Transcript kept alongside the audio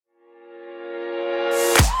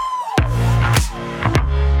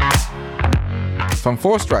From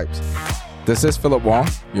Four Stripes, this is Philip Wong,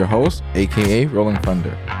 your host, aka Rolling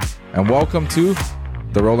Thunder, and welcome to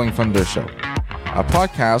The Rolling Thunder Show, a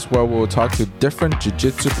podcast where we'll talk to different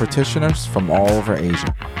jiu-jitsu practitioners from all over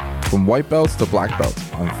Asia, from white belts to black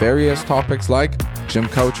belts, on various topics like gym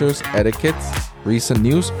cultures, etiquettes, recent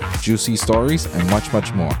news, juicy stories, and much,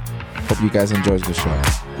 much more. Hope you guys enjoy the show.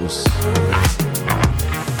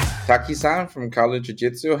 Taki-san from Kowloon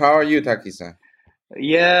Jiu-Jitsu. How are you, Taki-san?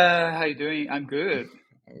 Yeah, how you doing? I'm good.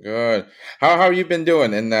 Good. How have you been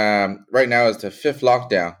doing? And right now is the fifth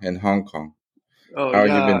lockdown in Hong Kong. Oh, How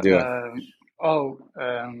yeah. have you been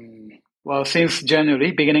doing? Well, since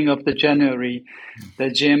January, beginning of the January, the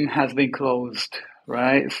gym has been closed,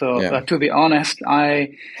 right? So to be honest,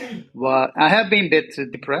 I have been a bit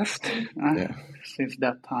depressed since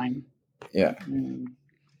that time. Yeah.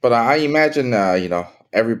 But I imagine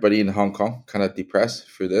everybody in Hong Kong kind of depressed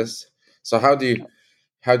through this. So how do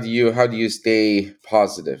you stay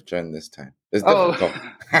positive during this time? It's difficult.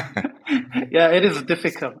 Yeah, it is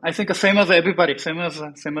difficult. I think same as everybody, same as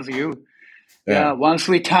you. Yeah. Once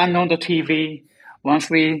we turn on the TV, once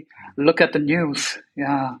we look at the news,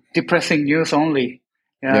 depressing news only.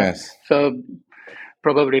 Yeah. Yes. So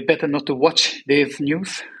probably better not to watch these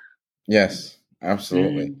news. Yes,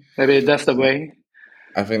 absolutely. Maybe that's the way.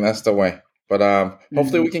 I think that's the way. But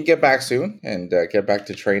hopefully we can get back soon and get back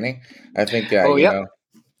to training. I think I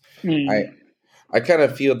kind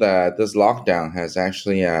of feel that this lockdown has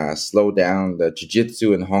actually slowed down the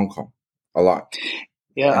jiu-jitsu in Hong Kong a lot.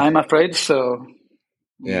 Yeah, I'm afraid so.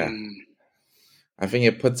 Yeah. I think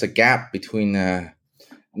it puts a gap between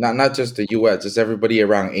not just the US, just everybody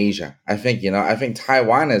around Asia. I think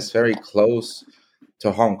Taiwan is very close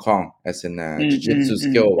to Hong Kong as in jiu-jitsu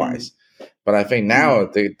skill-wise. But I think now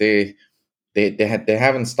they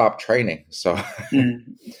haven't stopped training. So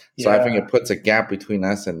so I think it puts a gap between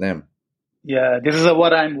us and them. Yeah, this is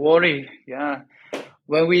what I'm worried. Yeah.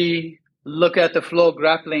 When we look at the floor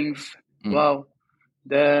grapplings, well,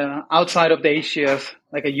 the outside of the Asia,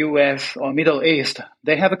 like a US or Middle East,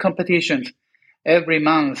 they have a competition every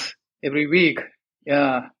month, every week.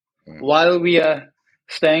 Yeah. While we are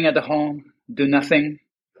staying at the home, do nothing.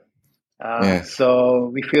 So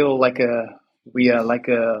we feel like we are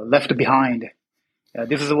left behind.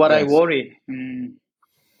 This is what I worry.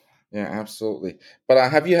 Yeah, absolutely. But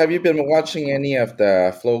have you been watching any of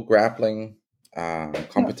the flow grappling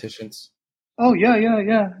competitions? Oh yeah.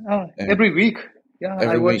 Every week. Yeah,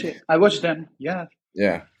 I watch it. I watch them. Yeah.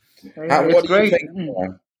 Yeah. It's great.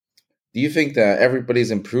 Do you think that everybody's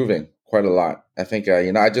improving quite a lot? I think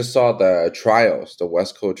I just saw the trials, the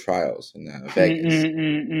West Coast trials in Vegas.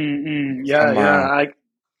 Yeah.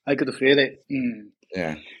 I could feel it.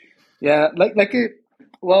 Yeah. Yeah,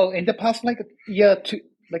 in the past year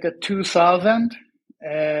 2000,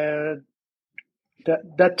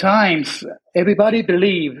 that times everybody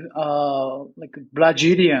believe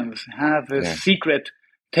Brazilians have a secret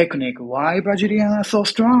technique. Why Brazilians are so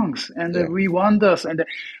strong? And we wonder, and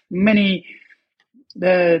many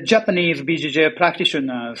the Japanese BJJ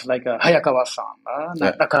practitioners like Hayakawa-san,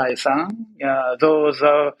 Nakai-san, those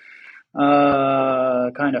are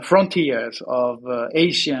kind of frontiers of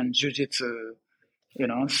Asian jiu-jitsu,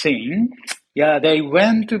 scene. Yeah, they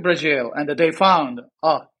went to Brazil and they found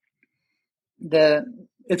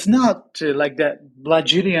it's not like that.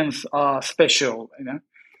 Brazilians are special,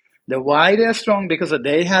 The why they're strong because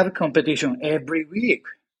they have competition every week.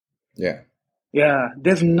 Yeah. Yeah,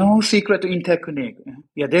 there's no secret in technique.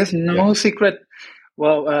 Yeah, there's no secret,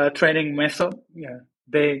 training method. Yeah,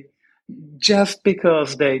 just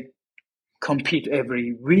because they compete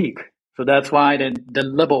every week. So that's why the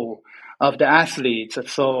level of the athletes are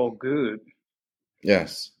so good.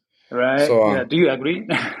 Yes. Right? So, do you agree?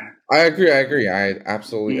 I agree. I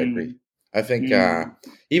absolutely agree. I think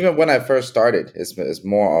even when I first started, it's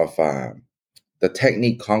more of the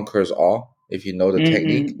technique conquers all. If you know the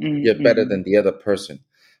technique, you're better than the other person.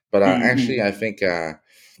 But actually, I think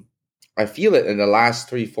I feel it in the last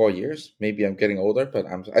 3-4 years. Maybe I'm getting older, but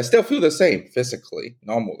I still feel the same physically,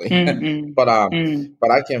 normally. But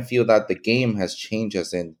I can feel that the game has changed,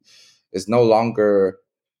 as in it's no longer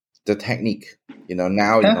the technique.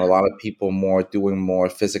 Now a lot of people doing more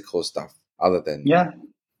physical stuff other than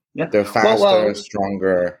they're faster,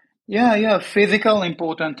 stronger. Yeah, physical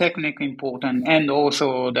important, technique important, and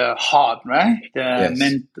also the heart, right? The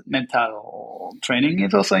mental training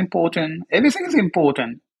is also important. Everything is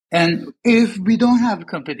important. And if we don't have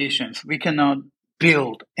competitions, we cannot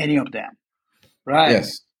build any of them, right?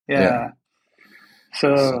 Yes. Yeah.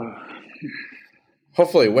 So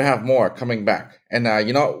hopefully we have more coming back. And,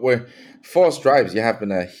 we're Four Stripes. You have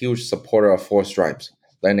been a huge supporter of Four Stripes,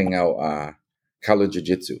 lending out Kowloon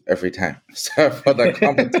Jiu-Jitsu every time for the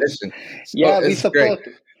competition. So We it's great. support.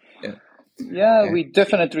 Yeah. Yeah, Yeah. we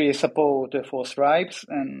definitely support the Four Stripes,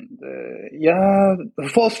 and the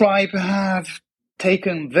Four Stripes have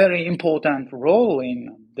taken very important role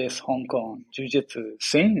in this Hong Kong Jiu-Jitsu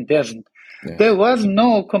scene. There Yes. was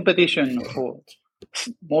no competition for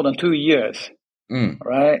more than 2 years, Mm.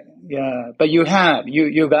 right? Yeah, but you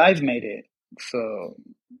guys made it. So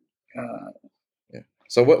Yeah.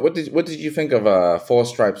 So what did you think of Four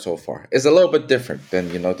Stripes so far? It's a little bit different than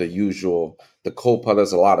the usual the Copa.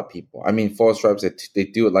 There's a lot of people. I mean, Four Stripes they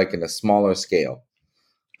do it like in a smaller scale,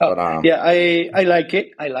 oh but yeah, I like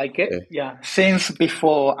it. I like it. yeah, Yeah, since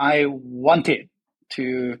before I wanted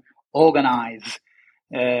to organize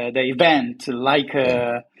the event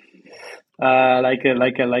yeah.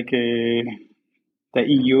 the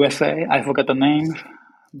in USA. I forgot the name.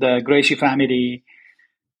 The Gracie family,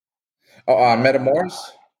 Oh, uh, Metamours,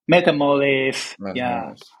 Metamoles,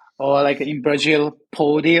 yeah, Metamours. or like in Brazil,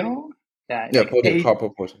 Podio, yeah, Yeah, like Podio, eight, Copa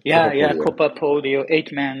yeah, Podio. Copa Podio,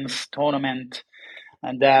 8 men's tournament,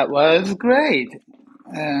 and that was great.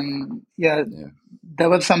 And yeah, Yeah. that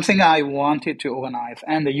was something I wanted to organize,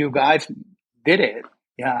 and you guys did it.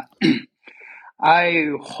 Yeah, I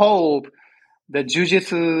hope the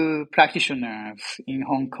jiu-jitsu practitioners in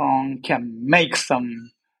Hong Kong can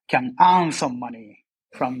earn some money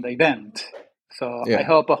from the event. So I Yeah.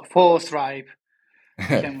 hope a Four Stripe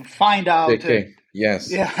can find out, JK.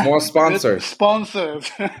 Yes. yeah, More good sponsors.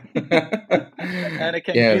 sponsors and it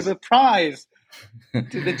can give Yes. a prize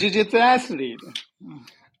to the jiu-jitsu athlete.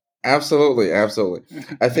 Absolutely. Absolutely.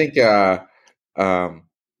 I think um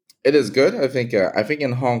it is good. I think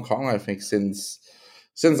in Hong Kong, I think since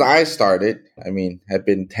I started, I mean, have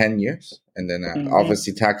been 10 years, and then Mm-hmm.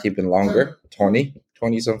 obviously Taki been longer, 20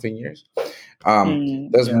 something years. Um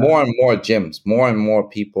there's Yeah. more and more gyms, more and more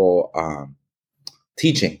people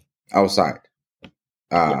teaching outside.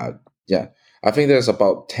 Yeah. Uh, yeah, I think there's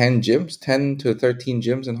about 10 gyms, 10 to 13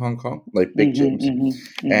 gyms in Hong Kong, like big Mm-hmm, gyms. mm-hmm,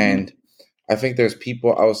 mm-hmm, And I think there's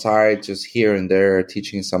people outside just here and there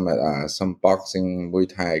teaching some boxing, Muay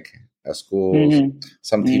Thai at schools, mm-hmm,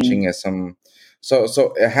 some mm-hmm. teaching at some. So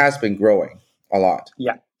it has been growing a lot.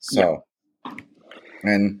 Yeah. Yeah. So,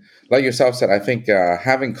 and like yourself said, I think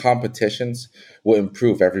having competitions will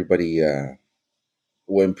improve everybody.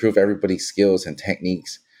 Will improve everybody's skills and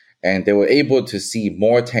techniques, and they were able to see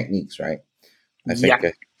more techniques. Right. I think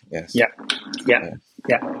Yeah. yes, Yeah. Yeah. yeah,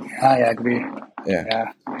 Yeah. I agree. yeah. Yeah.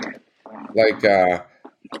 Like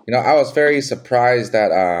I was very surprised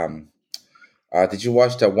that did you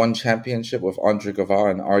watch the one championship with Andre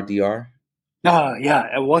Guevara and RDR? Oh, yeah.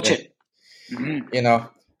 I watch Yeah, it. Mm-hmm. you know,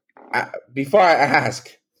 before I ask,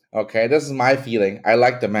 okay, this is my feeling. I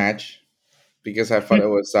liked the match because I thought it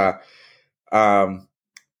was um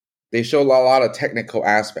they showed a lot of technical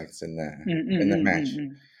aspects in the match.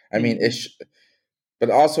 Mm-hmm. I mean, but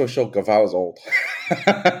also showed Guevara's old.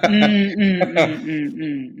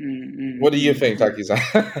 What do you think,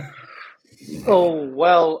 Takizawa? Oh,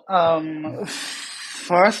 well,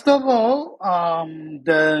 first of all,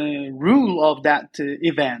 the rule of that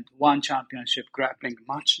event, one championship grappling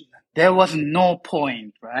match, there was no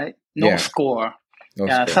point, right? No Yeah, score. no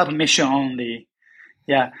Yeah, score. submission only.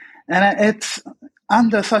 Yeah. And it's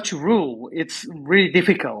under such rule, it's really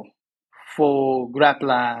difficult for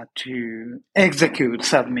grappler to execute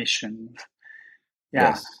submissions. Yeah.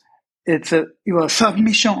 Yes. It's your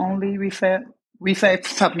submission only. We say it's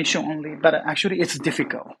submission only, but actually it's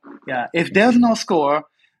difficult. Yeah, if there's no score,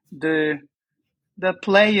 the the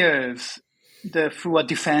players who are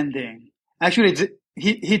defending actually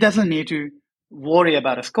he doesn't need to worry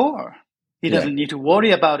about a score. He Yeah. doesn't need to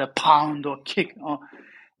worry about a pound or kick. Or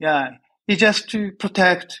yeah, he just to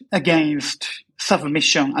protect against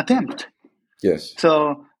submission attempt. Yes.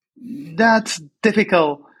 So that's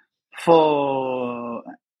difficult for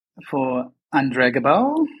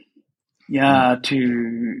undraggable, Mm. yeah,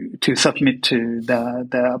 to submit to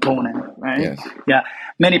the opponent, right? Yes. Yeah,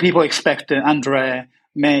 many people expect Andre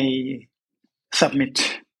may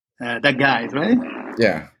submit that guy, right?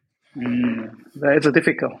 Yeah. But it's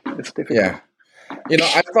difficult. It's difficult. Yeah.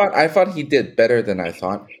 I thought he did better than I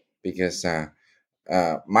thought because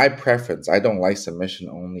my preference, I don't like submission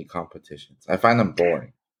only competitions. I find them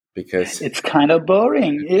boring because It's kind of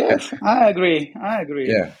boring. Yes, I agree. I agree.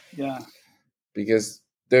 yeah, Yeah. because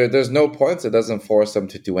there's no points. It doesn't force them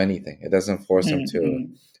to do anything. It doesn't force them Mm, to mm,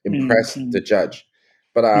 mm, impress the mm, judge.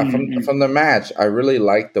 But from mm. from the match, I really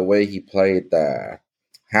liked the way he played the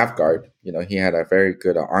half guard. He had a very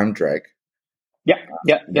good arm drag. Yeah,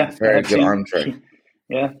 yeah, yeah. I Very have good arm seen. drag.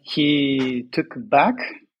 Yeah, he took back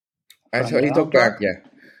I from so the he arm took drag. back, yeah.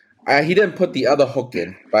 He didn't put the other hook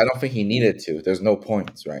in, but I don't think he needed to. There's no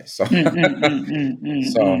points, right? So, so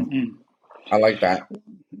I like that.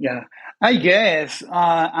 Yeah, I guess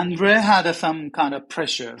Andre had some kind of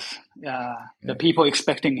pressures. The people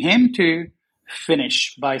expecting him to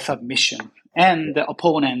finish by submission, and the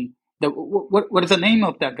opponent. What is the name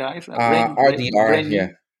of that guy? RDR, yeah,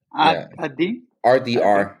 yeah, Adi? Okay.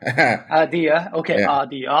 RDR, RDR. Okay, yeah,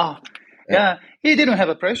 RDR. yeah, Yeah, he didn't have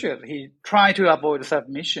a pressure. He tried to avoid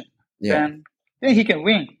submission. yeah, Then he can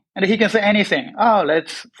win. And he can say anything. Oh,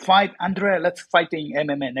 let's fight Andre. Let's fight in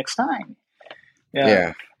MMA next time. Yeah.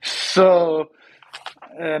 yeah. So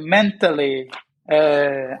mentally,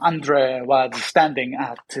 Andre was standing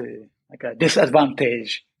at like a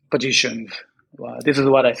disadvantage positions. Well, this is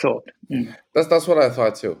what I thought. That's what I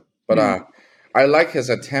thought too. But I like his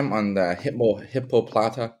attempt on the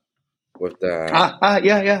hippoplata with the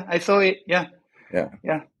yeah, I saw it. Yeah.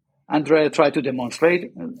 yeah. Andre tried to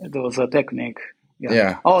demonstrate those technique. Yeah.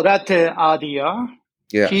 Yeah. Oh, that RDR.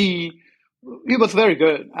 Yeah. He was very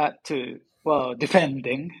good at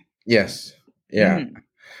defending. Yes. Yeah.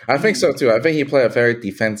 I think so too. I think he played a very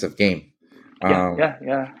defensive game.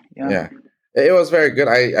 Yeah. It was very good.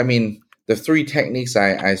 I mean, the three techniques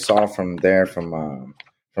I saw from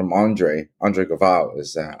Andre Gaval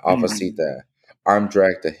is obviously the arm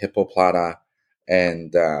drag, the hippoplata,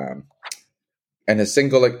 and his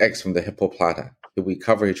single leg X from the hippoplata. He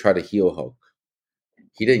tried a heel hook.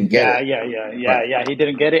 He didn't get it. Yeah. He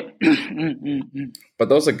didn't get it. But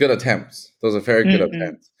those are good attempts. Those are very good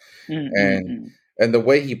attempts. And the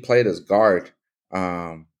way he played his guard,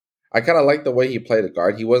 I kind of like the way he played the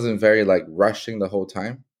guard. He wasn't very like rushing the whole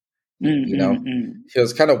time. He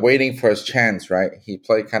was kind of waiting for his chance, right? He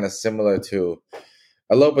played kind of similar to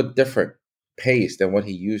a little bit different pace than what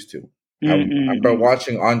he used to. I remember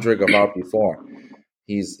watching Andre Gaval before.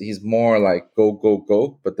 He's more like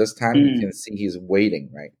go, but this time you can see he's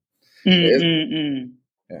waiting, right? Yeah.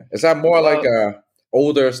 Is that more like a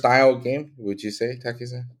older style game? Would you say,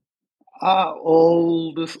 Takizawa?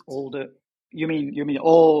 Older. You mean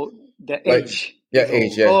all the age? Yeah,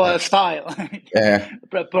 age. Yeah. Style. Yeah.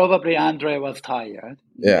 Probably Andre was tired.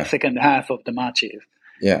 Yeah. The second half of the matches.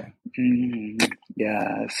 Yeah.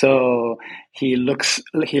 Yeah. So he looked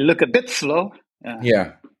a bit slow. Yeah.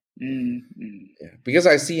 Yeah. Because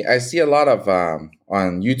I see a lot of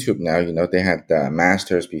on YouTube now. You know, they had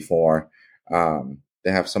masters before.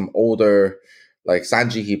 They have some older, like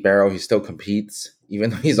Sanji Hibero. He still competes even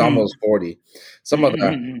though he's almost 40. Some of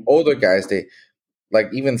the older guys, they like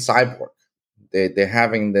even Cyborg. They're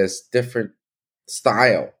having this different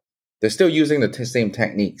style. They're still using the same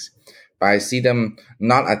techniques, but I see them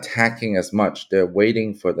not attacking as much. They're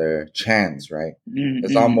waiting for their chance, right?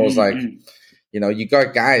 It's almost like, you know, you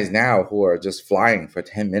got guys now who are just flying for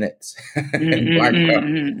 10 minutes in black belt.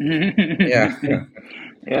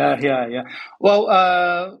 Yeah.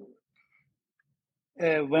 Well,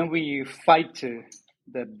 when we fight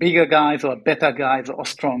the bigger guys or better guys or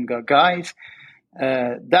stronger guys,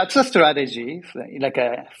 that's a strategy. Like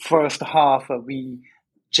a first half, we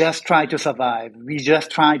just try to survive. We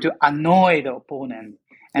just try to annoy the opponent.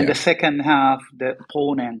 And the second half, the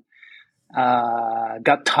opponent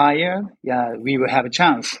got tired. Yeah, we will have a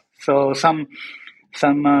chance. So some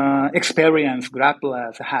experienced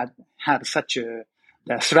grapplers had such a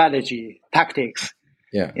strategy, tactics.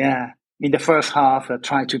 Yeah. In the first half,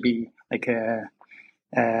 try to be like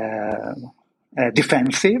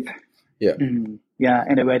defensive. Yeah,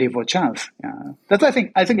 and ready for chance. Yeah, that's I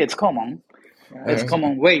think it's common. It's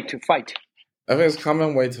common way to fight. I think it's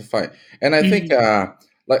common way to fight, and I think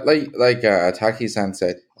like Taki-san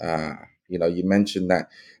said, you know, you mentioned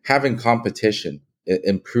that having competition it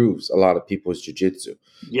improves a lot of people's jiu-jitsu.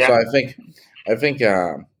 Yeah. So I think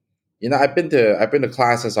you know, I've been to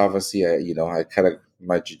classes. Obviously, you know,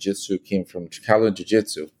 my jiu-jitsu came from Kowloon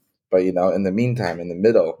jiu-jitsu, but you know, in the meantime, in the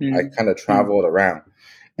middle, I kind of traveled around,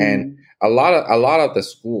 and a lot of the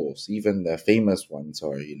schools, even the famous ones,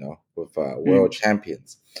 or you know, with world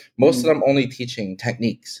champions, most of them only teaching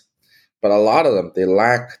techniques, but a lot of them they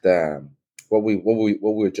lack the what we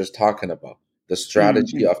were just talking about, the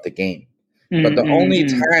strategy of the game. But the only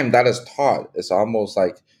time that is taught is almost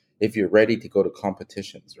like if you're ready to go to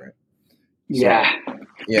competitions, right?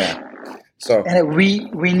 So and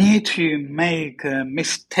we need to make a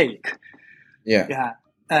mistake.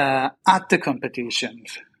 At the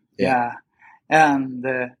competitions. And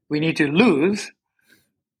we need to lose.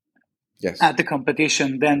 At the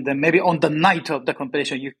competition. Then maybe on the night of the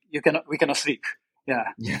competition, we cannot sleep. We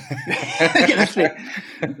cannot sleep.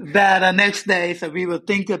 That next day, so we will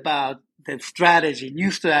think about the strategy,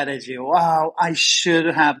 new strategy. Wow, I should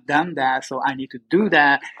have done that, so I need to do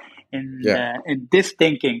that. in this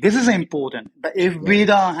thinking. This is important. But if we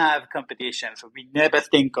don't have competitions, we never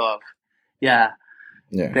think of the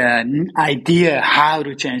idea how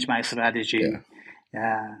to change my strategy.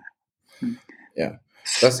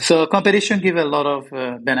 So competition give a lot of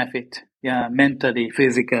benefit. Mentally,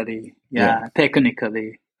 physically,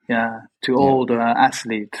 technically, to all the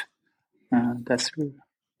athletes. That's true.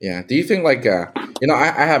 Yeah. Do you think like I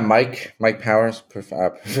have Mike Powers,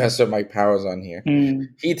 Professor Mike Powers on here.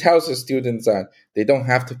 He tells the students that they don't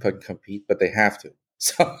have to compete, but they have to.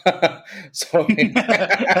 So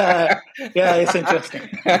it's interesting.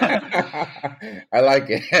 I like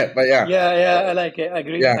it, but I like it. I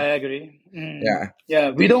agree.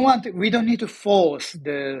 We don't need to force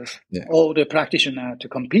all the practitioners to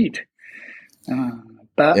compete,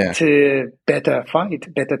 but to better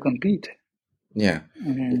fight, better compete.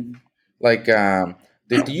 Like do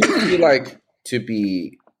you feel like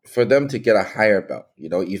for them to get a higher belt,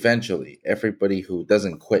 eventually everybody who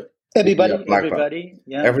doesn't quit, everybody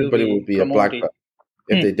will be a black belt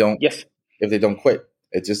if they don't quit.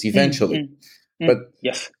 It's just eventually. But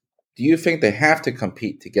do you think they have to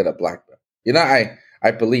compete to get a black belt?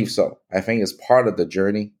 I believe so. I think it's part of the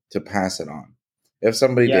journey to pass it on. If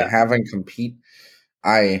somebody they haven't compete,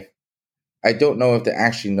 I don't know if they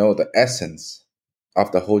actually know the essence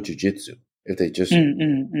of the whole jiu-jitsu, if they just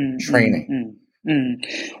training.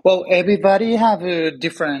 Well, everybody have a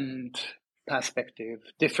different perspective,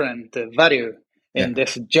 different value in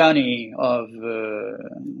this journey of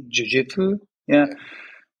jiu-jitsu.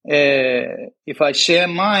 If I share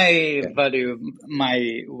my value,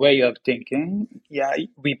 my way of thinking,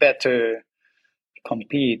 we better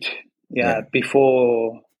compete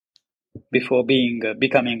before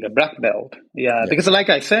becoming a black belt. Because like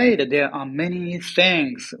I said, there are many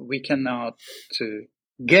things we cannot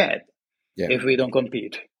get if we don't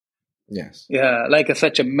compete. Like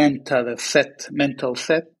such a mental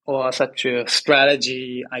set or such a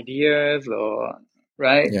strategy ideas or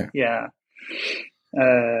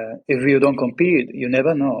if you don't compete, you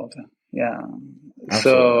never know.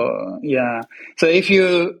 Absolutely. So if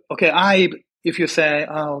you say,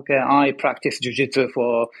 I practice jiu-jitsu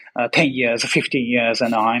for 10 years, 15 years,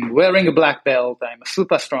 and I'm wearing a black belt, I'm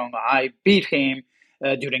super strong, I beat him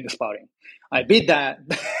during the sparring. I beat that.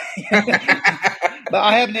 But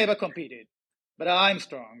I have never competed. But I'm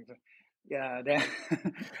strong. They're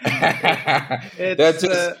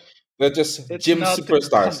just gym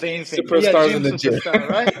superstars. Superstars in the gym,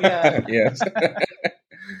 right? Yes.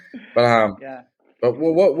 But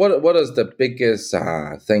what is the biggest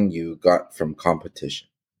thing you got from competition?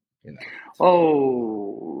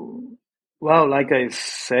 Well, like I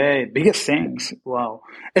say, biggest things. Wow,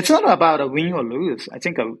 it's not about a win or lose. I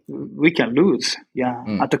think we can lose.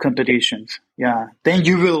 At the competitions. Then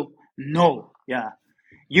you will know.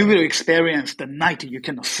 You will experience the night you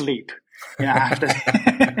cannot sleep. After.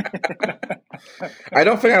 I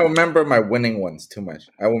don't think I remember my winning ones too much.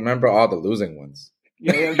 I remember all the losing ones.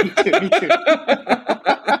 Me too.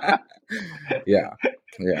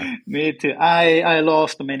 Me too. I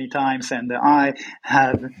lost many times, and I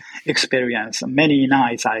have experienced many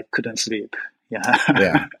nights I couldn't sleep.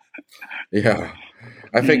 I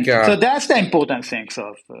think so. That's the important things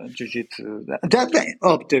of jiu-jitsu.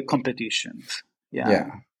 Of the competitions.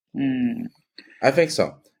 I think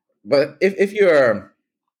so. But if you're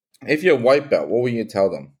white belt, what will you tell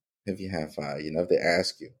them if you have if they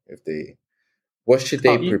ask you what should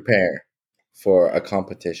they prepare for a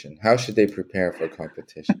competition? How should they prepare for a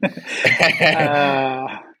competition?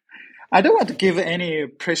 I don't want to give any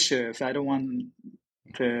pressures. I don't want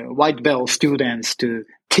the white belt students to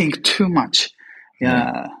think too much.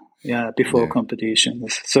 Before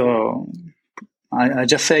competitions. So I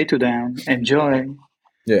just say to them, enjoy.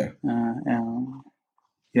 I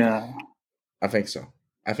think so.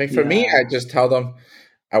 I think for me, I just tell them,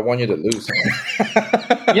 I want you to lose.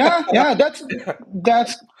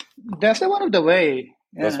 That's one of the way.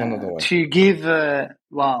 That's one of the ways to give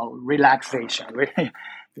relaxation.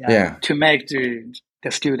 To make the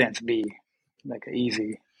students be like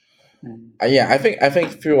easy. I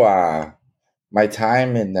think through my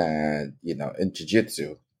time in in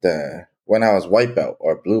jiu-jitsu, when I was white belt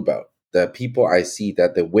or blue belt, the people I see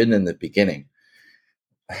that they win in the beginning,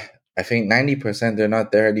 I think 90% they're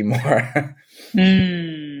not there anymore.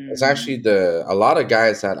 It's actually a lot of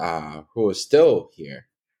guys that who are still here.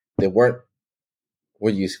 They weren't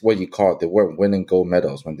what you call it. They weren't winning gold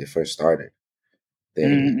medals when they first started.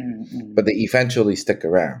 But they eventually stick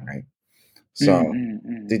around, right? So,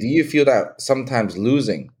 do you feel that sometimes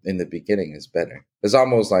losing in the beginning is better? It's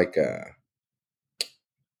almost like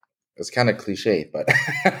it's kind of cliche, but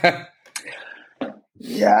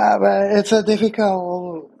Yeah, but it's a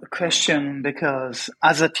difficult question because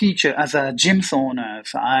as a teacher, as a gym owner,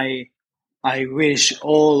 I wish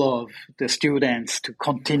all of the students to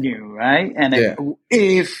continue, right? And Yeah,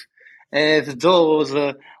 if those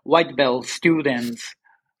white belt students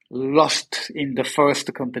lost in the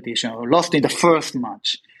first competition or lost in the first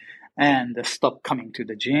match and stop coming to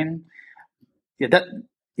the gym,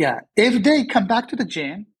 yeah, if they come back to the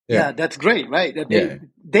gym, yeah, that's great, right? yeah,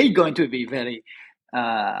 They going to be very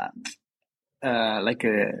uh, like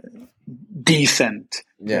a decent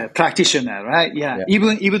yeah, practitioner, right? Yeah, yeah,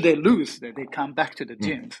 even they lose, they come back to the mm,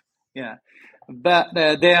 gyms. Yeah, but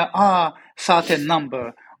there are certain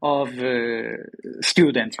number of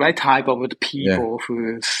students, right? Type of yeah, people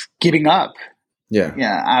who's giving up. yeah,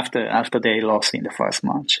 Yeah, after they lost in the first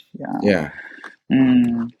match. Yeah. yeah,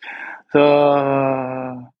 Mm.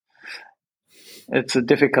 So it's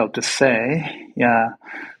difficult to say. Yeah.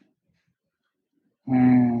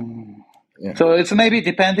 Mm. yeah, So it's maybe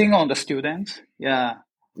depending on the students. Yeah.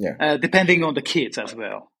 yeah, Depending on the kids as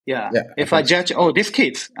well. Yeah. yeah. I If I think so. judge, these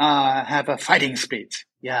kids have a fighting spirit.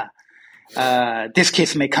 Yeah. This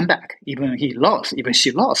kids may come back. Even he lost, even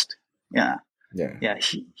she lost. Yeah. Yeah, Yeah.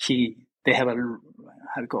 They have a,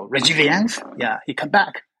 how to call it, resilience. Yeah. He come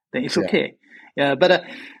back. Then it's yeah, okay. Yeah. But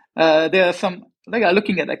there are some, like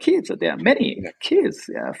looking at the kids, there are many yeah. kids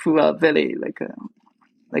who are very, like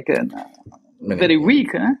Many. very weak,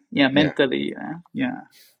 huh? Yeah, Yeah, mentally, yeah.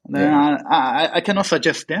 Then yeah. I cannot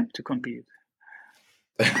suggest them to compete.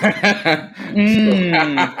 True.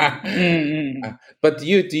 Mm, mm, But do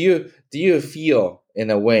you feel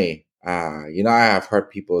in a way? I have heard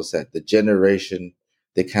people said the generation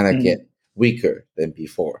they kind of mm, get weaker than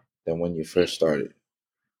before than when you first started.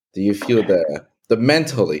 Do you feel the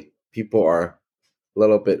mentally people are a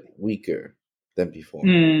little bit weaker than before?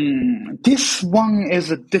 This one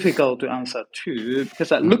is difficult to answer too because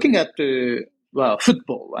Mm. looking at the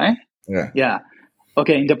football, right? Yeah, Yeah.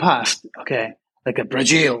 Okay, in the past, okay, like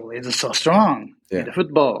Brazil is so strong in yeah, the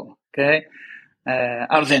football. Okay,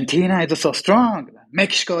 Argentina is so strong.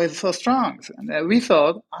 Mexico is so strong. And we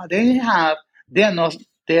thought they are not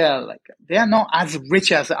they are not as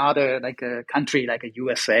rich as other like a country like a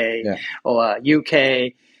USA yeah, or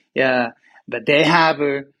UK. Yeah, but they have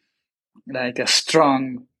like a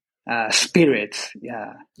strong spirit.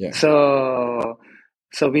 Yeah. yeah, So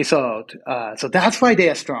we thought. So that's why they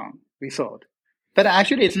are strong. We thought, but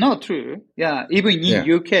actually it's not true. Yeah. Even in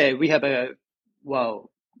yeah, UK we have a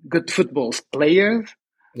good football players,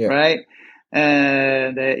 yeah, right?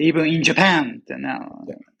 And even in Japan now,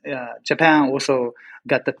 yeah, Japan also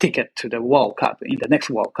got the ticket to the World Cup in the next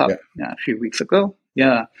World Cup yeah, a few weeks ago.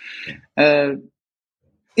 Yeah. yeah, Uh,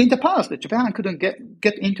 in the past, Japan couldn't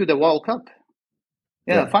get into the World Cup.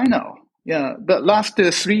 Yeah, yeah, final. Yeah, the last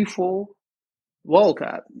 3, 4 World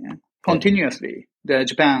Cup, yeah, yeah, continuously, the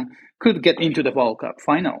Japan could get into the World Cup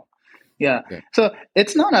final. Yeah, yeah, so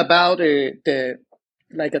it's not about the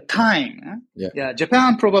like a time. yeah, Yeah,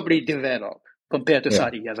 Japan probably developed compared to yeah,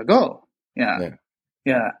 30 years ago. Yeah, yeah,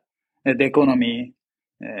 yeah, the economy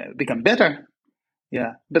become better.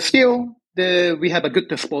 Yeah, but still, we have a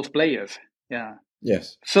good sports players. Yeah,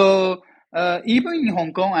 yes, so even in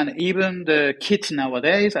Hong Kong and even the kids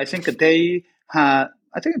nowadays, I think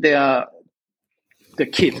they are the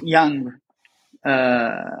kids, young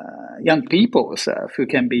people who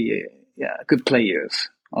can be good players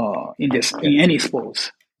yeah, in any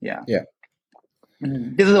sports. Yeah, yeah,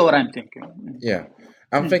 this is what I'm thinking. yeah.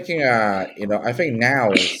 I'm Mm. thinking, I think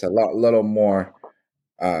now it's a little more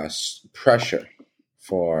pressure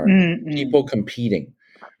for Mm, mm, people competing.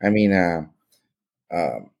 I mean,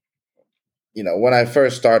 um, when I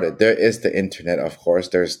first started, there is the internet, of course.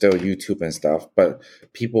 There's still YouTube and stuff, but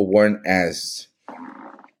people weren't as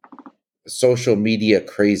social media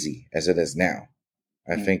crazy as it is now.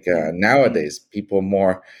 I mm, think mm, mm. nowadays people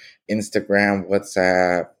more Instagram,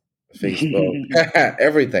 WhatsApp, Facebook,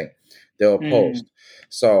 everything they'll Mm. post.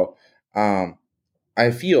 So um,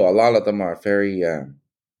 I feel a lot of them are very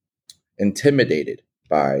intimidated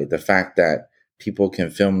by the fact that people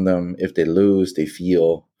can film them. If they lose, they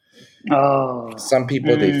feel Oh. some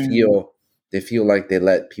people Mm. they feel like they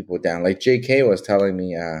let people down. Like JK was telling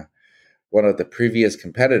me, one of the previous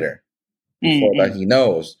competitor Mm, before that mm, he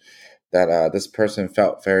knows that this person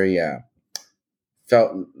felt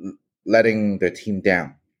letting their team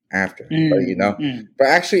down after. But mm, mm. but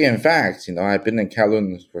actually, in fact, I've been in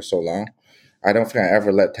Kowloon for so long. I don't think I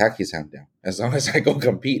ever let Takizawa down. As long as I go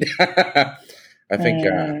compete, I Mm, think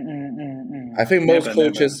mm. I think most Never, never.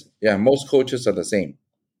 coaches, yeah, most coaches are the same.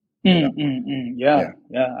 You know, Yeah, yeah,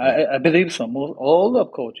 yeah. yeah, I believe so. All the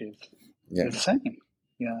coaches yeah, is the same.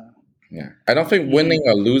 Yeah. Yeah, I don't think winning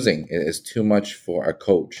or losing is too much for a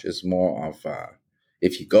coach. It's more of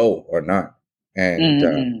if you go or not,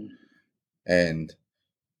 and and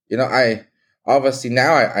I obviously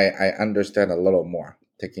now I understand a little more.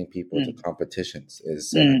 Taking people to competitions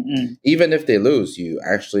is even if they lose,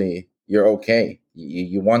 you're okay.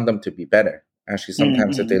 You want them to be better. Actually,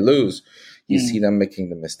 sometimes if they lose, you see them making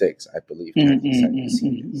the mistakes. I believe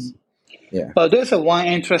Takizawa is. Yeah. Well, there's one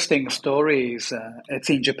interesting story. It's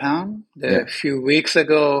in Japan. A few weeks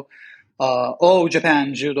ago, All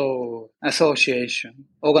Japan Judo Association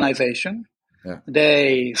organization,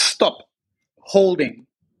 they stopped holding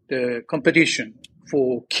the competition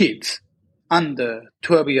for kids under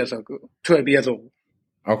 12 years old.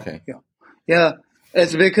 Okay. Yeah.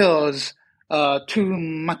 It's because too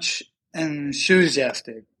much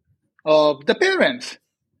enthusiastic of the parents.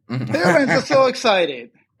 Parents are so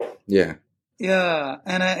excited. Yeah. Yeah,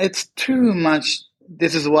 and it's too much.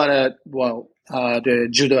 This is what the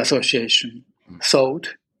Judo Association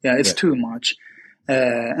thought. Yeah, it's too much,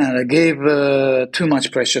 and it gave too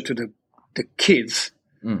much pressure to the kids.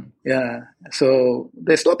 Yeah, so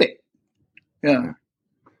they stop it. Yeah,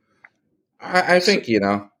 I think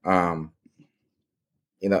in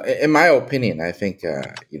my opinion, I think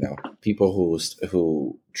people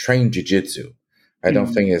who train jiu-jitsu, I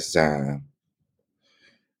don't think it's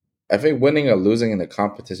I think winning or losing in the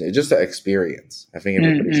competition is just an experience. I think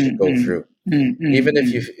everybody should go through. Even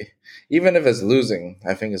if it's losing,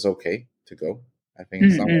 I think it's okay to go. I think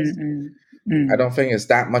it's I don't think it's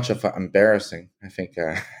that much of an embarrassing. I think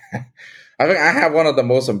I have one of the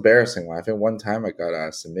most embarrassing ones. I think one time I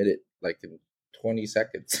got submitted like in 20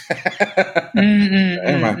 seconds.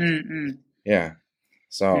 Yeah.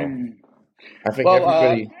 So I think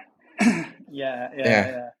everybody.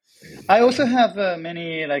 Yeah. I also have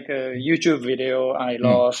many YouTube video I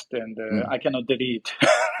lost and I cannot delete,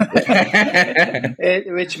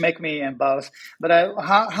 which make me embarrassed. But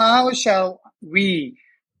how shall we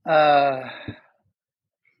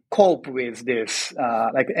cope with this,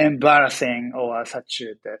 embarrassing or such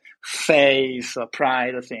the face or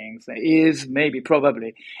pride things?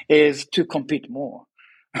 Probably is to compete more.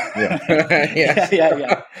 Yeah.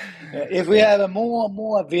 Yeah. If we have a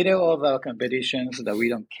more video of our competitions that we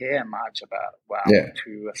don't care much about 1,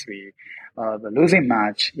 2, or 3, the losing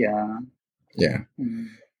match, yeah.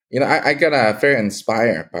 I got very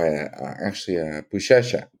inspired by actually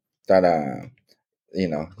Bushesha that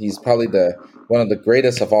he's probably one of the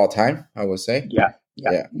greatest of all time, I would say. Yeah.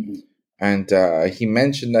 And he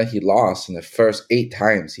mentioned that he lost in the first 8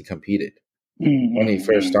 times he competed when he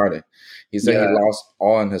first started. He said he lost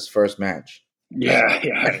all in his first match. Yeah.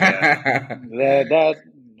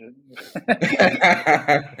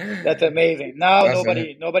 That's amazing. Now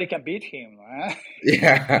nobody can beat him. Huh?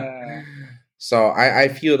 Yeah. So I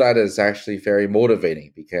feel that is actually very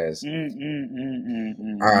motivating because if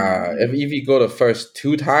you go the first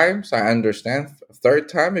 2 times, I understand. Third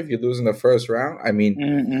time, if you lose in the first round, I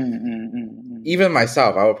mean, even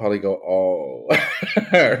myself, I would probably go, oh,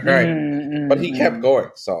 right. But he kept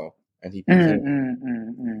going, and he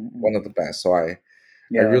became one of the best. So I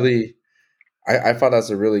thought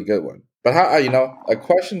that's a really good one. But how a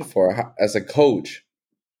question for as a coach,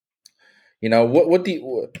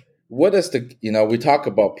 what is we talk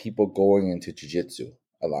about people going into jiu-jitsu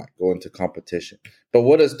a lot, going to competition, but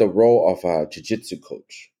what is the role of a jiu-jitsu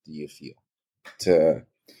coach, do you feel, to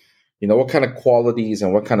what kind of qualities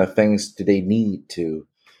and what kind of things do they need to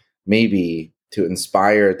maybe to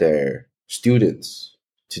inspire their students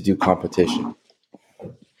to do competition?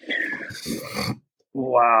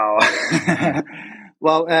 Wow.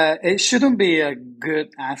 Well, it shouldn't be a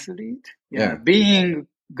good athlete. Being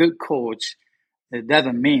good coach, it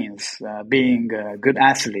doesn't mean being a good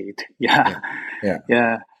athlete. Yeah.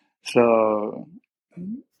 So,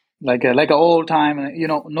 like an old time,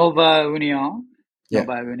 Nova Union. Yeah.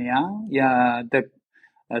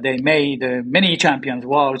 They made many champions,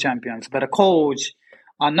 world champions, but a coach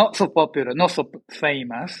are not so popular, not so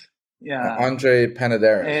famous. Yeah. Andre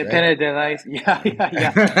Panadero. Panadero.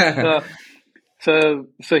 Yeah. So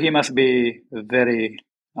he must be a very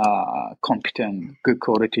competent, good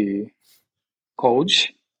quality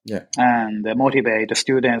coach. Yeah. And motivate the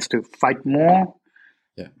students to fight more.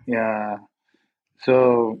 Yeah.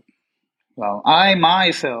 So, well, I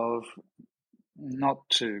myself,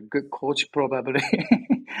 not a good coach probably.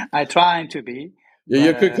 I try to be.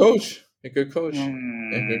 You're a good coach. You're a good coach. You're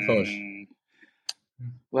a good coach.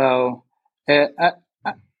 Well,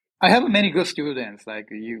 I have many good students, like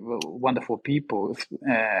you, wonderful people.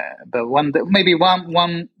 But maybe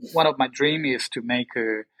one of my dream is to make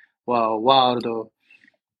a world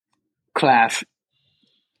class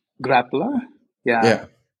grappler. Yeah, Yeah.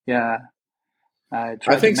 yeah. I I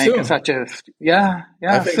try to think make soon. such a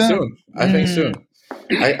I think soon. soon. I think soon.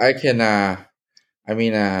 I can. I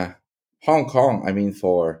mean, Hong Kong. I mean,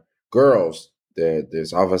 for girls,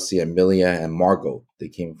 there's obviously Amelia and Margot. They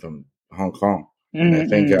came from Hong Kong,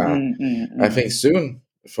 and I think soon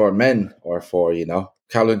for men or for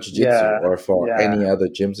Kowloon Jiu Jitsu Yeah, or for yeah, any other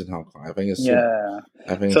gyms in Hong Kong. I think it's soon. yeah.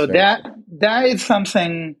 I think it's So very soon. that is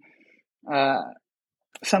something uh,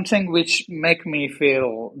 something which make me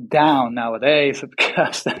feel down nowadays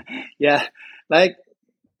because yeah, like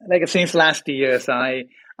since last years I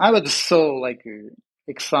was so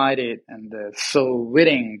excited and so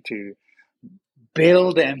willing to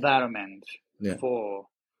build the environment Yeah. for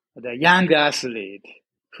the young athlete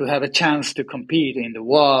who have a chance to compete in the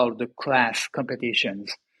world class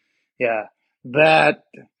competitions. Yeah, but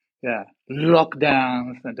yeah,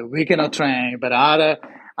 lockdowns and we cannot train. But other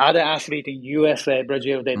athletes in USA,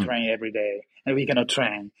 Brazil, they Mm. train every day, and we cannot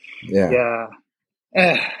train. Yeah. Yeah,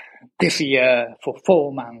 Eh, this year for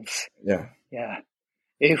 4 months. Yeah. Yeah,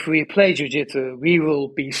 if we play jujitsu, we will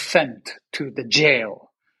be sent to the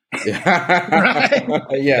jail. Right?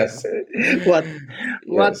 Yeah. Yes. what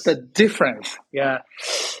what the Yes. difference? Yeah.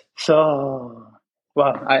 So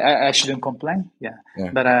well, I shouldn't complain. Yeah,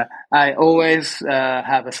 Yeah. but I always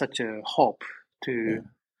have such a hope to Yeah.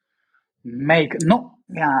 make. No,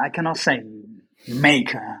 yeah, I cannot say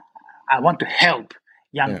make. I want to help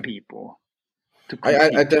young Yeah. people to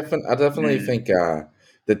I compete definitely think the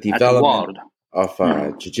at the development world. of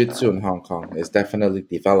jiu-jitsu in Hong Kong is definitely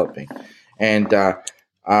developing, and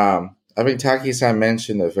I think Taki-san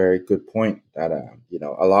mentioned a very good point that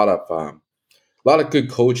a lot of good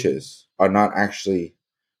coaches are not actually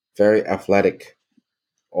very athletic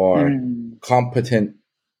or Mm, competent,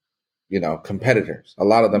 competitors. A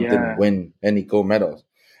lot of them didn't yeah. win any gold medals.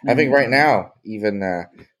 I think right Mm, now, even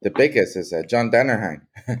the biggest is John Danaher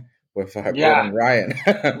with yeah. Gordon Ryan.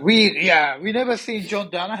 We never seen John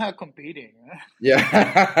Danaher competing.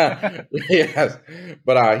 Yeah, yes,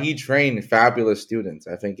 but he trained fabulous students.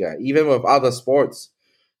 I think even with other sports,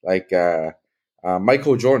 like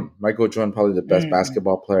Michael Jordan. Michael Jordan, probably the best Mm,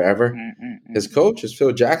 basketball player ever. mm, mm, His mm, mm. coach is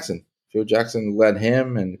Phil Jackson. Phil Jackson led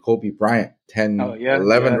him and Kobe Bryant Oh 10, yeah,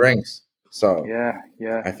 11 yeah, rings. So yeah,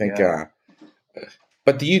 yeah, I think. yeah.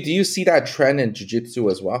 But do you see that trend in jiu-jitsu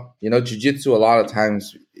as well? Jiu-jitsu a lot of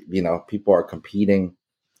times, people are competing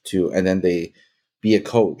to and then they be a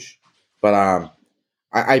coach. But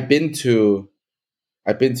I've been to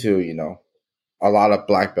a lot of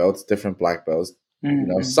black belts, different black belts, Mm,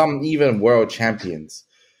 mm, some even world champions.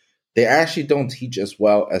 They actually don't teach as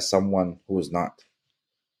well as someone who is not.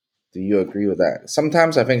 Do you agree with that?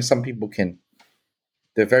 Sometimes I think some people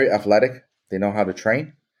they're very athletic, they know how to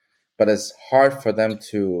train, but it's hard for them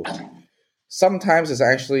to sometimes it's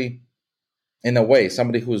actually in a way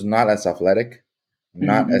somebody who's not as athletic, mm,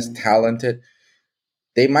 not as mm, talented,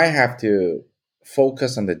 they might have to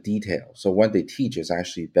focus on the detail. So when they teach it's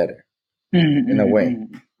actually better mm, in a mm, way.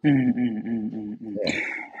 mm, mm, mm, mm, mm, mm. Yeah.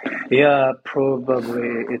 Yeah,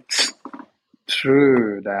 probably it's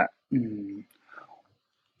true that. Mm.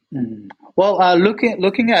 Well,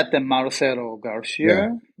 looking at the Marcelo Yeah.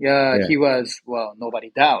 Garcia, yeah, Yeah. he was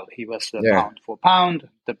nobody doubt he was the Yeah. pound for pound,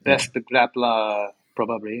 the Yeah. best grappler,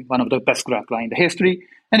 probably one of the best grappler in the history,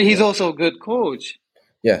 and he's Yeah. also a good coach.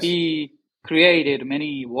 Yes. He created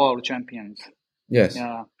many world champions. Yes.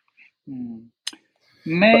 Yeah, mm.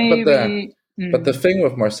 But the Maybe. but the thing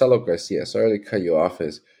with Marcelo Garcia, sorry to cut you off,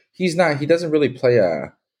 is he doesn't really play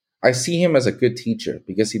a I see him as a good teacher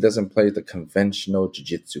because he doesn't play the conventional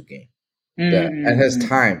jiu-jitsu game. At his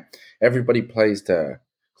time, everybody plays the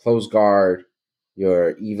close guard,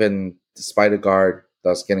 even the spider guard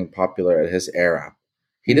that's getting popular at his era.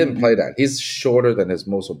 He didn't play that. He's shorter than his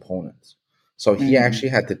most opponents. So he actually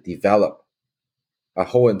had to develop a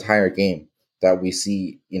whole entire game that we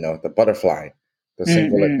see, the butterfly, the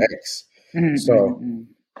singlet X. So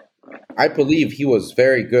I believe he was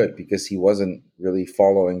very good because he wasn't really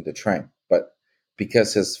following the trend, but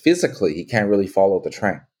because his physically he can't really follow the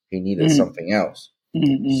trend, he needed something else.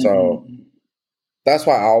 So that's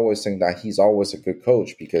why I always think that he's always a good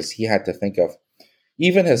coach because he had to think of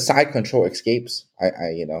even his side control escapes.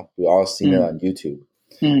 We all seen it on YouTube.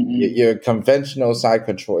 Your conventional side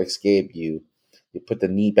control escape, you put the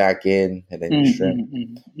knee back in and then you shrimp.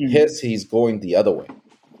 He's going the other way,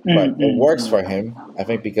 but it works for him. I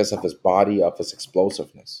think because of his body, of his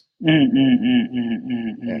explosiveness.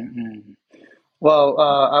 Yeah, Well,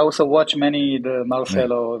 I also watch many the yeah,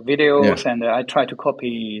 Marcelo yeah, videos, and I try to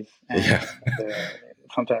copy, yeah, and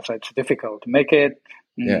sometimes it's difficult to make it.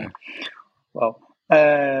 yeah, Well,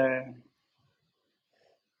 uh,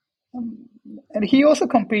 And he also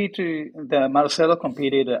competed, Marcelo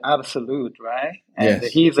competed absolute, right? And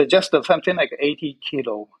Yes. he's just something like 80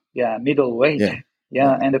 kilo, middleweight. Yeah.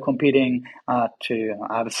 Yeah. And competing to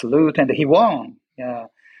absolute, and he won.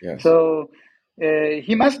 Yes. So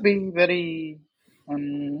he must be very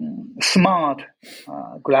smart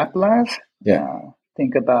grapplers. Yeah.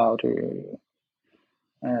 Think about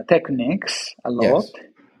techniques a lot.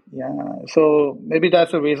 Yes. So maybe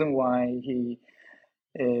that's the reason why he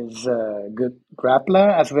is a good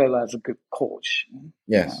grappler as well as a good coach.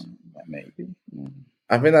 Yes. Maybe.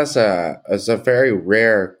 I think that's a very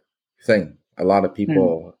rare thing. A lot of Mm.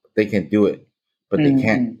 people they can do it, but they Mm,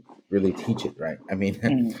 can't mm, really teach it, right? I mean,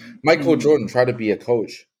 mm, Michael mm. Jordan tried to be a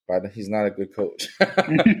coach, but he's not a good coach.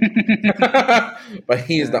 But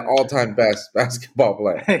he's the Yeah. all-time best basketball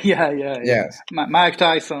player. Yeah. Yes. Mike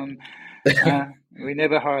Tyson. We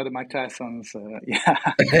never heard Mike Tyson's.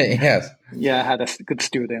 Yes. Had a good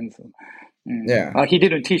student. Yeah. He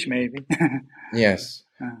didn't teach, maybe. Yes.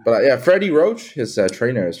 But yeah, Freddie Roach, his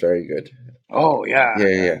trainer, is very good. Oh Yeah.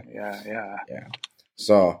 Yeah. yeah. Yeah.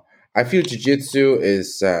 So I feel jiu-jitsu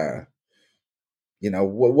is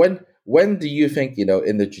when do you think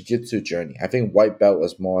in the jiu-jitsu journey? I think white belt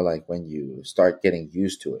was more like when you start getting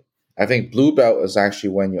used to it. I think blue belt is actually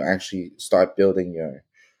when you actually start building your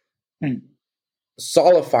Mm.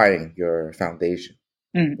 solidifying your foundation.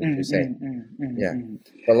 Mm, Would you mm, say? mm, mm, mm, Yeah. mm.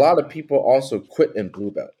 But a lot of people also quit in blue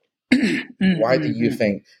belt. Why do you Mm.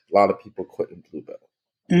 think a lot of people quit in blue belt?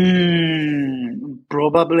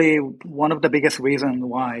 Probably one of the biggest reasons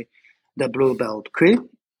why the blue belt quit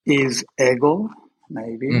is ego,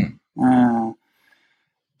 maybe. Mm. Uh,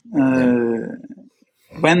 Yeah. uh,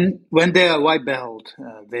 when they are white belt,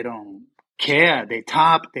 they don't care. They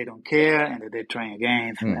top, they don't care, and they train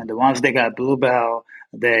again. Mm. And once they got blue belt,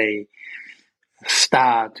 they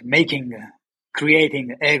start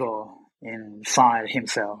creating ego inside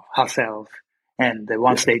herself. And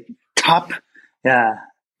once Yeah. they top,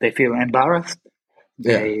 they feel embarrassed.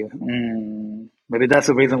 Yeah. Maybe that's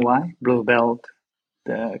the reason why blue belt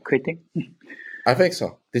quitting. I think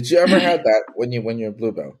so. Did you ever had that when you're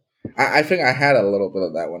blue belt? I think I had a little bit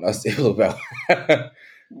of that when I was a blue belt.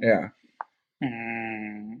 Yeah.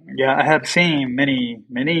 I have seen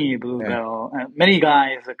many blue Yeah. belt, many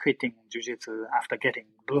guys quitting jiu-jitsu after getting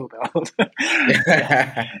blue belt.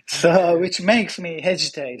 Yeah. So which makes me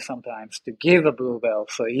hesitate sometimes to give a blue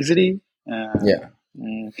belt so easily. Yeah.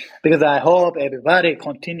 Because I hope everybody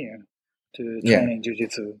continue to Yeah. train in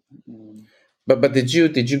jiu-jitsu. But did you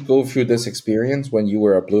go through this experience when you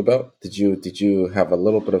were a blue belt? Did you have a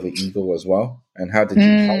little bit of an ego as well? And how did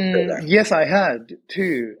you conquer that? Yes, I had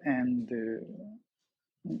too, and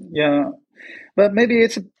but maybe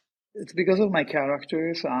it's because of my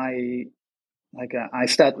characters. I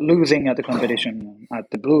start losing at the competition at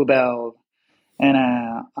the blue belt, and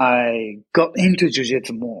I got into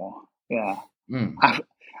jiu-jitsu more. Yeah, Mm.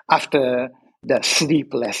 after the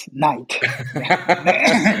sleepless night.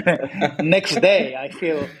 Next day, I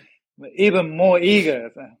feel even more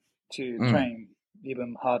eager to Mm. train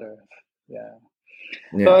even harder. Yeah.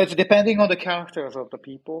 So Yeah. it's depending on the characters of the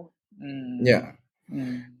people. Yeah.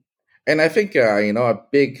 Mm. And I think a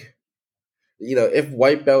big if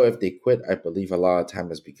white belt if they quit, I believe a lot of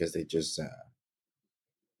time is because they just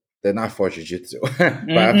they're not for jiu-jitsu.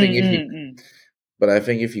 Mm, but I think mm, if you mm, mm. but I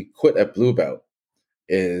think if you quit a blue belt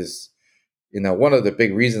is one of the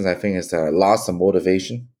big reasons I think is loss of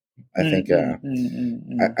motivation. I Mm, think mm, mm,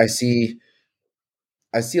 mm, mm.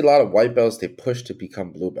 I see a lot of white belts they push to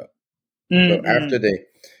become blue belt, Mm, but mm.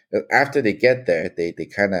 after they get there, they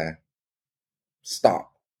kind of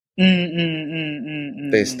stop. Mm, mm, mm,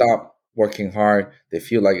 mm, They mm, mm. stop working hard. They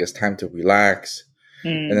feel like it's time to relax,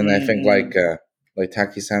 Mm, and then I mm, think mm. like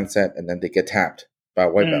Taki-san said, and then they get tapped by a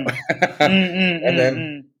white belt, Mm. Mm, mm, and mm, then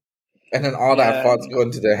mm. all that Yeah. thoughts go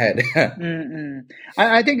into their head. Mm, mm.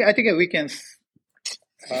 I think we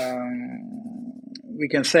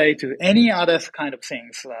can say to any other kind of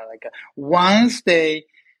things once they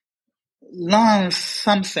learn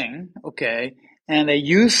something, okay, and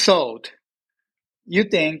you thought you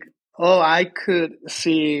think, oh, I could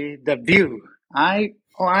see the view. I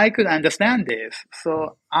could understand this.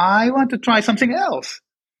 So I want to try something else.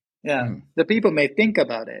 Yeah. Mm, The people may think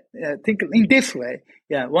about it. Think in this way.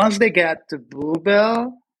 Yeah. Once they get to blue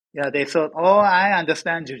belt, they thought, oh, I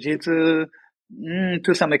understand jujitsu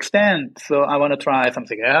to some extent. So I want to try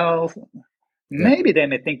something else. yeah. Maybe they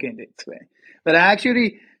may think in this way. But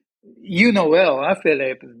actually,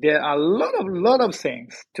 Philip, there are a lot of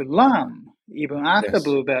things to learn, even after Yes.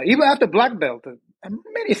 blue belt, even after black belt,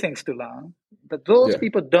 many things to learn. But those Yeah.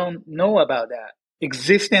 people don't know about that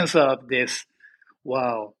existence of this.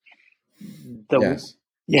 Wow, Yes.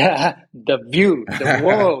 The view, the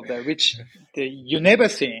world which you never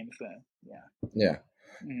seen. So, Yeah.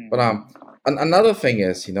 But another thing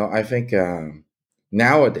is, I think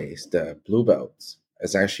nowadays the blue belts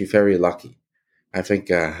is actually very lucky. I think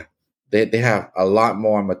they have a lot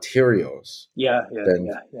more materials yeah,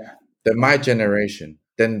 than my generation,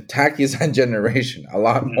 than Takizan generation, a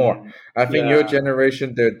lot more. I think your yeah.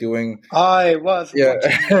 generation, they're doing, I was yeah.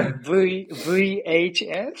 watching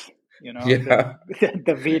VHS, Yeah.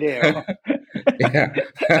 the video, Yeah.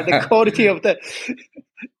 and the quality of the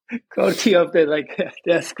like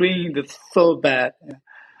the screen is so bad.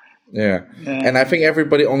 Yeah. Yeah. And I think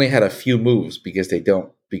everybody only had a few moves because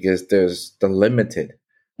there's the limited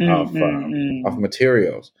of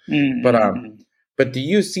materials. But do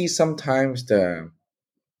you see sometimes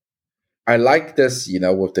I like this,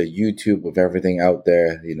 with the YouTube, with everything out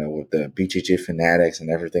there, with the BJJ fanatics and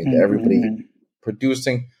everything, everybody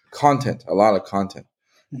producing content, a lot of content.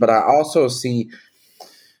 But I also see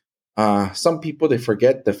some people, they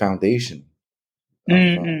forget the foundation of.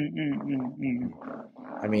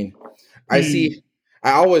 I mean,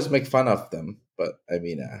 I always make fun of them, but I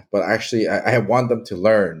mean, but actually, I want them to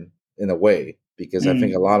learn in a way, because I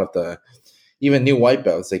think a lot of even new white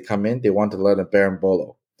belts, they come in, they want to learn a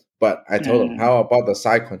berimbolo. But I told them, how about the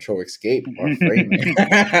side control escape or framing?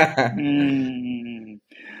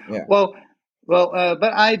 Yeah. Well,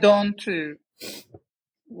 but I don't.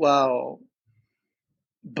 Well,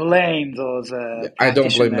 blame those I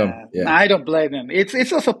don't blame them. practitioners. Yeah, I don't blame them.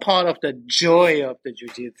 It's also part of the joy of the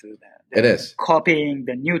jujitsu. it is. Copying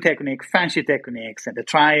the new technique, fancy techniques, and the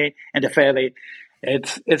try and the fail.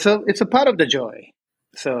 It's a part of the joy.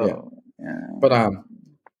 So, but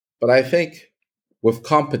I think with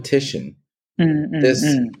competition, this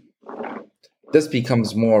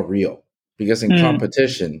becomes more real, because in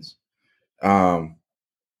competitions,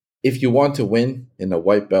 if you want to win in a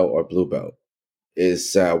white belt or blue belt,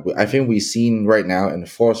 is I think we've seen right now in the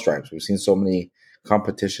four stripes, we've seen so many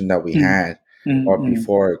competition that we had or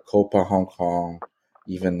before Copa Hong Kong,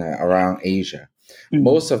 even around Asia.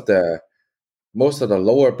 Most of the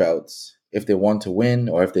lower belts, if they want to win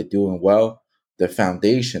or if they're doing well, the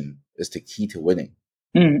foundation is the key to winning.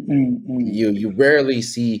 You rarely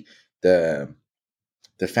see the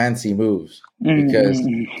fancy moves, because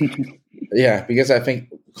because I think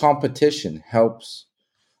competition helps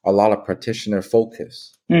a lot of practitioner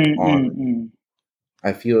focus on.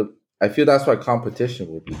 I feel that's why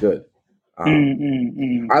competition would be good.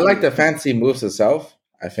 I like the fancy moves itself.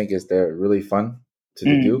 I think they're really fun to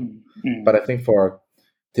do. But I think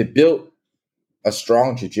to build a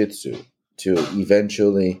strong jiu-jitsu, to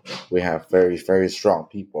eventually we have very, very strong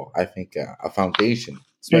people, I think a foundation,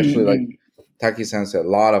 especially like Taki-san said, a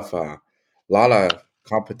lot of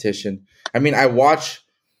competition. I mean,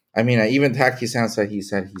 even Taki-san said he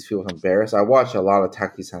feels embarrassed. I watch a lot of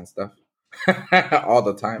Taki-san stuff all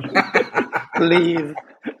the time. Please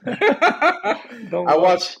don't I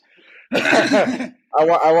watch.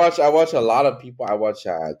 I watch a lot of people. I watch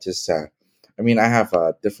I have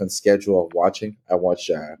a different schedule of watching. I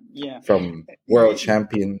watch from world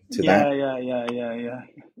champion to that. Yeah.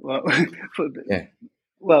 Well, Yeah.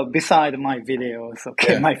 well, beside my videos,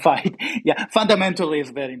 my fight, fundamentally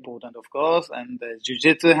is very important, of course, and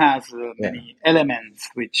jiu-jitsu has many elements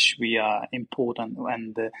which we are important,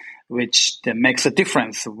 and which makes a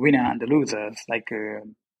difference, winner and the losers, like.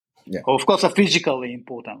 Of course, physically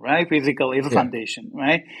important, right? Physical is a foundation,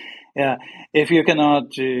 right? Yeah. If you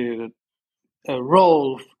cannot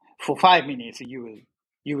roll for 5 minutes, you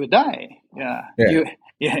will die.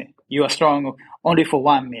 You are strong only for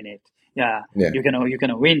 1 minute. You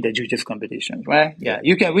can win the jiu-jitsu competition, right?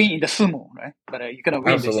 You can win in the sumo, right? But you cannot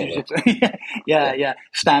win the jiu-jitsu.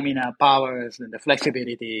 Stamina, powers, and the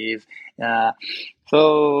flexibilities.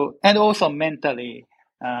 So, and also mentally.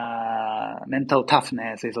 Mental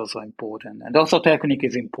toughness is also important, and also technique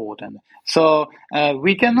is important. So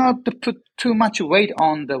we cannot put too much weight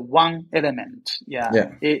on the one element.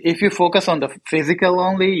 If you focus on the physical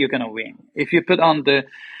only, you're gonna win. If you put on the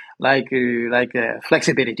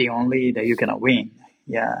flexibility only, then you cannot win.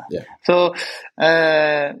 So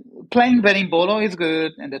playing berimbolo is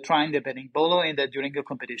good, and trying the berimbolo during the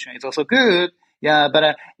competition is also good.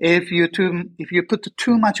 But if you put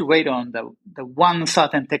too much weight on the one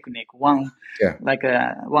certain technique, one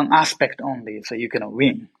aspect only, so you cannot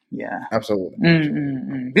win. Absolutely.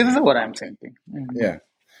 This is what I'm thinking. Yeah.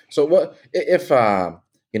 So what if a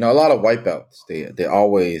lot of white belts, they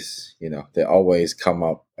always come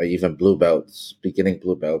up, or even blue belts, beginning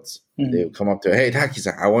blue belts, they come up to, hey,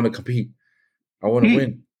 Taki-san, I want to compete, I want to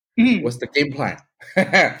win. What's the game plan?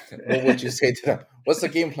 What would you say to them? What's the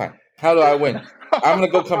game plan? How do I win? I'm gonna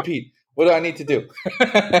go compete. What do I need to do?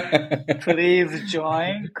 Please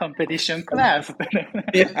join competition class.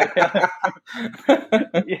 Yeah.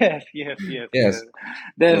 Yes, yes, yes, yes. Yes.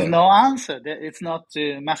 There's Yes. no answer. It's not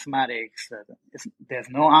mathematics. There's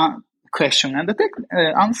no question and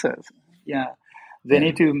answers. Yeah, they Yeah.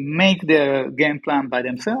 need to make their game plan by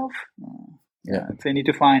themselves. Yeah. Yeah, they need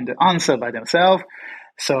to find the answer by themselves.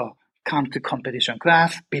 So come to competition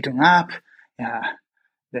class, beaten up. Yeah,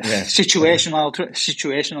 the Yes.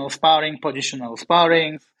 situational sparring, positional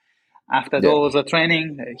sparring. After Yeah. those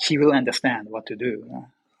training, he will understand what to do.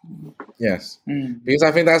 Yes. Mm. Because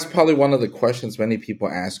I think that's probably one of the questions many people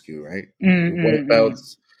ask you, right? Mm, Your white mm, mm.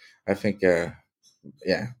 belts. I think,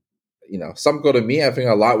 yeah, some go to me. I think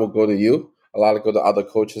a lot will go to you. A lot will go to other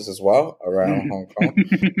coaches as well around Hong Kong.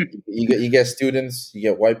 You get students, you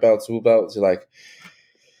get white belts, blue belts. You're like,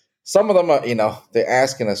 some of them are, they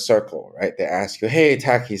ask in a circle, right? They ask you, "Hey,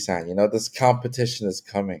 Taki-san, this competition is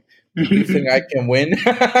coming. Do you think I can win?"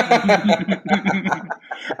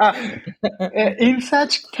 uh, in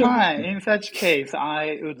such case,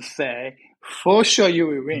 I would say, for sure you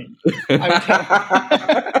will win. I would tell.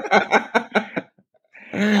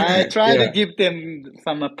 I try to Yeah. give them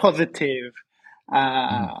some positive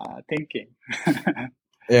Mhm. thinking.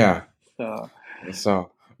 Yeah. So,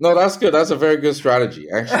 So no, that's good. That's a very good strategy.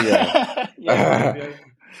 Actually, yes, yes, yes.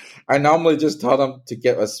 I normally just tell them to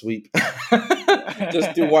get a sweep.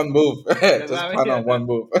 Just do one move. Yes, Just plan on one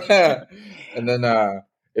move. And then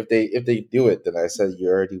if they do it, then I said you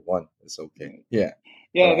already won. It's okay. Yeah.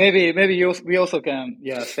 But yeah, maybe we also can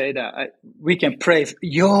say that we can praise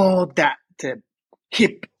your that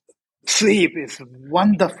hip sweep is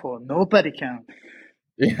wonderful. Nobody can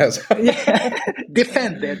yes.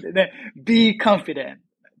 defend it. Be confident.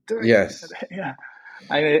 Yes. Yeah,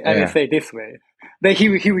 I will Yeah. say this way. Then he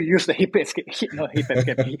will use the hip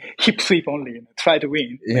sweep only. Try to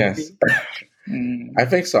win. Maybe. Yes. I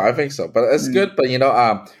think so. I think so. But it's good. But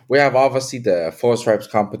we have obviously the Four Stripes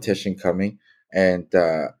competition coming, and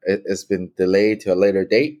it's been delayed to a later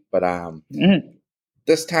date. But Mm.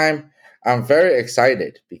 this time I'm very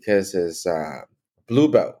excited because it's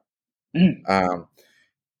blue belt. Mm. Um,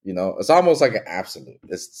 it's almost like an absolute.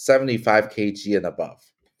 It's 75 kg and above.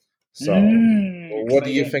 So, what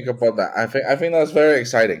do you Exciting. think about that? I think that's very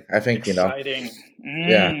exciting. I think Exciting.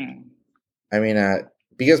 yeah. I mean,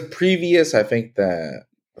 because previous, I think the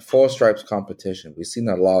Four Stripes competition, we've seen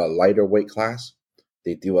a lot of lighter weight class.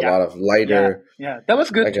 They do a Yeah. lot of Yeah. lighter, Yeah. That was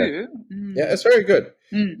good like too. yeah, it's very good.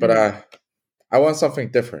 But Mm. I want something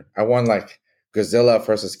different. I want like Godzilla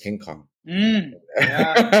versus King Kong. Yeah.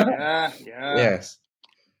 Yeah. Yeah. Yes,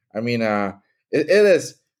 I mean, it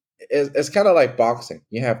is. It's kind of like boxing.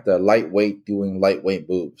 You have the lightweight doing lightweight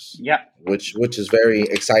moves, Yeah. which is very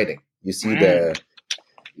exciting. You see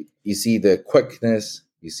the quickness,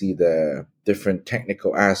 you see the different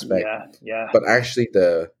technical aspect, Yeah. Yeah. but actually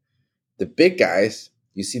the big guys,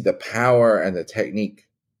 you see the power and the technique,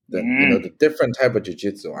 the different type of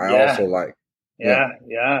jiu-jitsu. I Yeah. also like. Yeah. Yeah.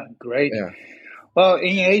 Yeah. Great. Yeah. Well,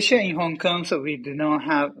 in Asia, in Hong Kong, so we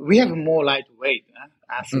have more lightweight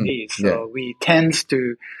athletes, Yeah. so we tend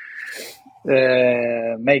to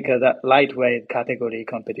make that lightweight category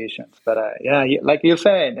competitions. But yeah, like you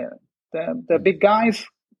said, the big guys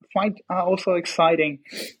fight are also exciting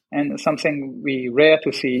and something we rare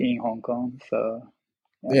to see in Hong Kong. So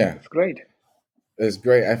yeah, Yeah. it's great. It's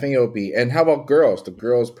great. I think it'll be. And how about girls? The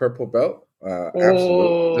girls purple belt?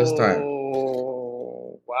 Absolute this time.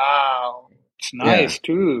 Oh, wow. It's Yeah. nice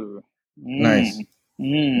too. Nice.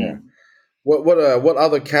 Mm, Yeah. mm. What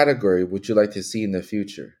other category would you like to see in the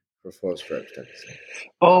future for Four Stripes, Takizawa?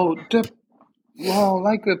 Oh,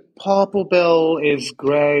 like a purple bell is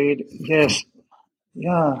great. Yes.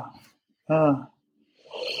 Yeah. Uh,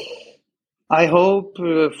 I hope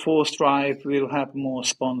Four Stripe will have more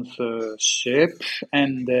sponsorship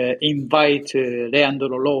and invite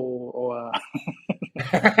Leandro Lo or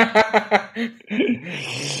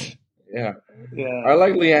Yeah. I yeah,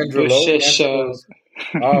 like Leandro Lowe. Leandro Bushesha. Lowe's.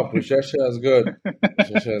 Oh, Bushesha is good.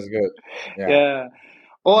 Bushesha is good. Yeah. Yeah.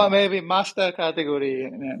 Or Yeah. maybe master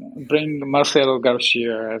category, bring Marcelo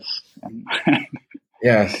Garcia as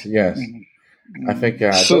Yes. Yes. mm, I think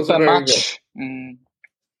those are super very good. match.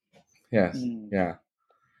 Yes. Mm. Yeah.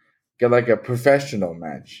 Get like a professional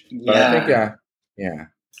match. But I think Yeah. yeah.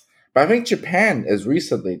 But I think Japan is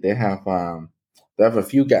recently they have a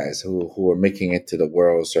few guys who are making it to the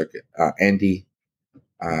world circuit. Andy,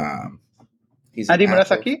 um, he's an Andy athlete.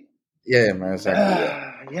 Murasaki? Yeah,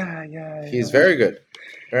 Marasaki. Yeah, he's Yeah. very good.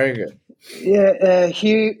 Very good. Yeah,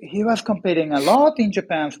 he was competing a lot in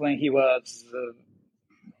Japan when he was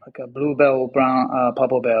like a blue belt, brown,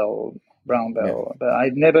 purple belt, brown belt. But I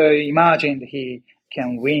never imagined he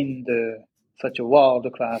can win such a world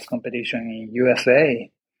class competition in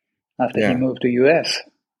USA after he moved to US.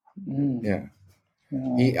 Yeah.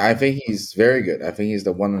 I think he's very good. I think he's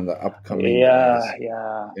the one in the upcoming guys.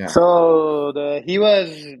 Yeah. So he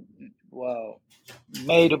was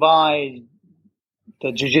made by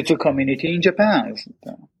the jiu-jitsu community in Japan.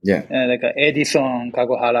 Like Edison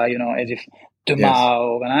Kagohara, Dumas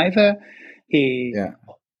organizer.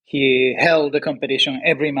 He held the competition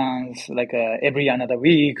every month, like every another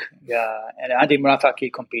week. And Andy Murasaki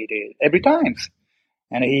competed every time,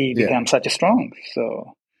 and he became such a strong.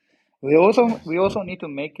 So we also need to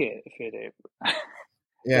make it, Philip.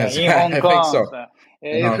 Yes, in Hong Kong. I think so.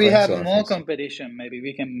 If we have more competition, maybe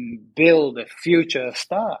we can build a future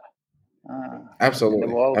star.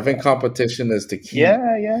 Absolutely. I think competition is the key.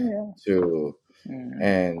 To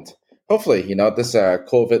and hopefully, this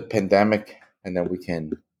COVID pandemic, and then we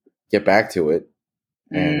can get back to it.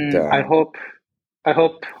 And I hope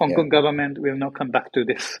Hong Kong government will not come back to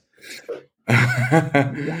this. I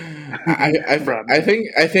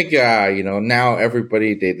think now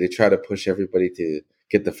everybody they try to push everybody to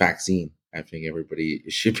get the vaccine. I think everybody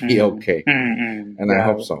should be okay, and I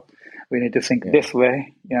hope so. We need to think this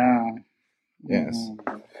way. Yes.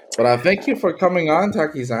 But thank you for coming on,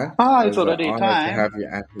 Taki-san. It's already time. To have you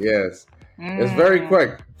at. Yes. It's very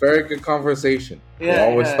quick. Very good conversation. We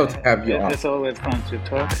always love to have you on. It's always fun to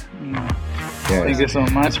talk. Yes. Thank you so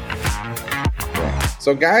much.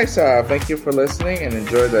 So, guys, thank you for listening and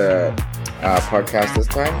enjoy the podcast this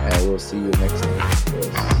time. And we'll see you next time.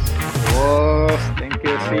 Yes. Thank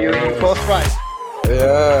you. See you in Force Fight.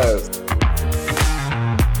 Yes.